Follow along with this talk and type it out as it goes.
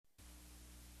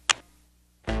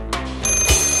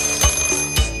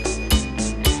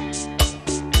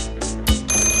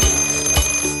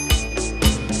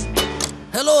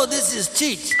is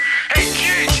Cheech. Hey,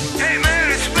 Cheech! Hey,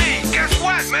 man, it's me. Guess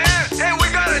what, man? Hey, we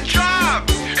got a job!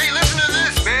 Hey, listen to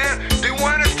this, man. They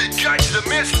want us to judge the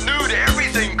Miss Nude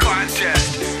Everything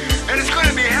contest. And it's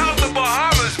gonna be held in the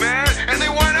Bahamas, man. And they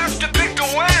want us to pick the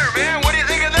winner, man. What do you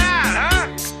think of that, huh?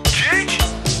 Cheech?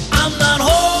 I'm not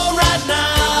home right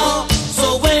now,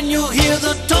 so when you hear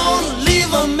the tone,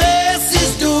 leave a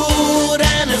message, dude.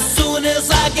 And as soon as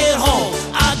I get home,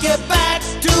 I'll get back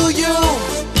to you.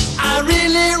 I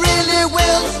really, really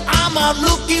will. I'm out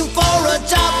looking for a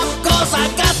job, cause I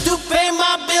got to pay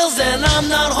my bills, and I'm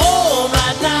not home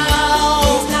right now.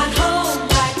 He's not home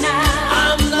right now.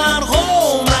 I'm not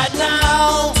home right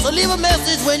now. So leave a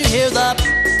message when you hear the.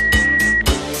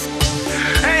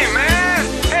 Hey, man!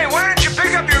 Hey, why don't you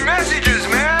pick up your messages,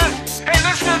 man? Hey,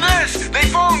 listen to this! They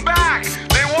phoned back!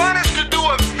 They want us to do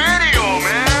a video,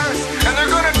 man! And they're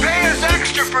gonna pay us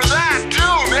extra for that,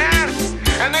 too, man!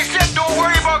 And they said don't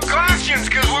worry about costumes,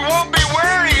 cause we won't be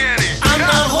wearing any! I'm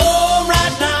not home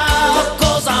right now,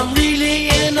 cause I'm really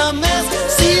in a mess.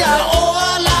 See, I owe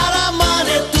a lot of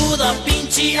money to the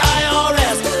pinchy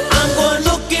IRS. I'm going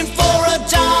looking for a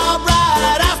job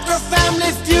right after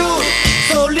Family Feud.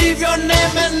 So leave your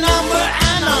name and number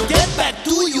and I'll get back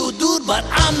to you, dude. But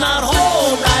I'm not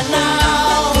home right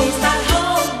now. He's not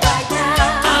home right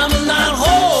now. I'm not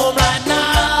home right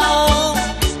now.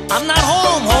 I'm not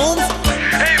home, Holmes.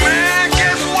 Hey, man,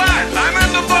 guess what? I'm in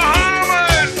the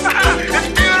Bahamas! It's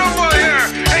beautiful here!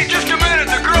 Hey, just a minute,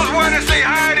 the girls want to say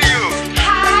hi to you!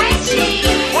 Hi,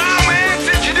 Cheech. Wow, man,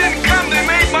 since you didn't come, they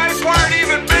made my part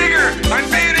even bigger! I'm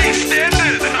being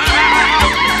extended!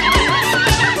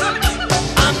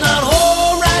 I'm not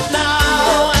home right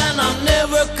now, and I'm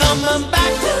never coming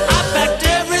back. I packed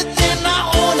everything I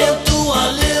own into a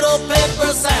little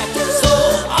paper sack. So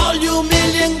all you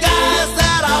million guys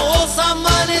that I owe some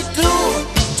money to,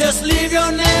 just leave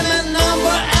your name and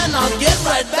number and I'll get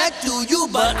right back to you.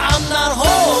 But I'm not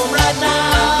home right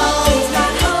now. He's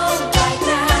not home right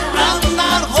now. I'm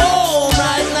not home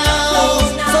right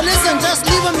now. So listen, just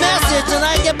leave a message and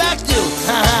I get back to you.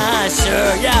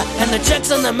 Sure, yeah, and the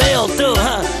check's in the mail too,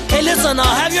 huh? Hey, listen,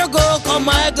 I'll have your girl call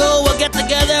my girl. We'll get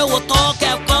together, we'll talk,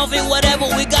 have coffee, whatever.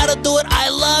 We gotta do it. I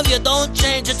love you, don't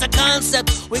change. It's a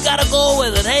concept. We gotta go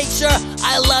with it. Hey, sure,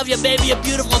 I love you, baby. You're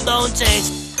beautiful, don't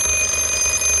change.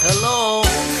 Hello.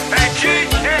 Hey,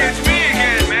 Cheech, hey, it's me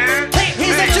again, man! Hey,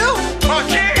 is that you? Oh,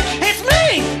 Cheech! It's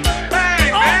me.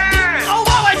 Hey, man! Oh,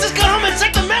 wow, I just got home and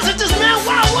checked the messages, man.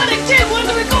 Wow, what a kid. When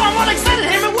do we go? I'm all excited.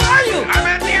 Hey, man, where are you? I'm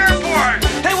at the airport!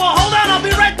 Hey, well, hold on. I'll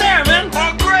be right there, man.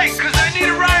 Oh, great, cause I need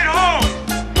a ride home!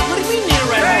 What do you mean you're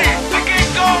right Hey, home? the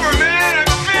game's over, man!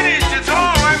 I'm finished! It's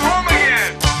home! I'm home again!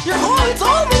 You're home. It's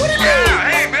over. What do you mean? Yeah,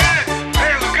 hey, man!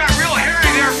 Hey, we got real hairy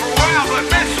there for a while, but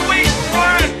Miss Sweet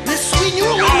won! Miss Sweet, you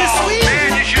were with Miss Oh, Sweet? man,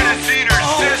 you should have seen her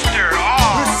sister!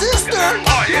 Oh! Her sister?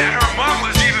 Oh, yeah, her mom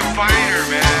was even finer,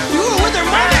 man! You were with her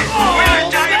mother? Hey, we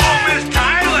didn't tell you about Miss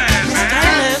Thailand, Miss man!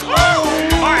 Thailand?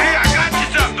 Oh. Oh, hey, I got you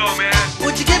something, though, man!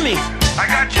 What'd you give me? I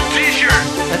got you a t-shirt!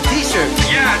 A t-shirt.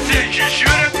 Yeah, you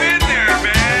should have been there,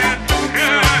 man!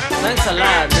 Thanks a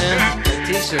lot, man. A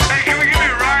t-shirt. Hey, come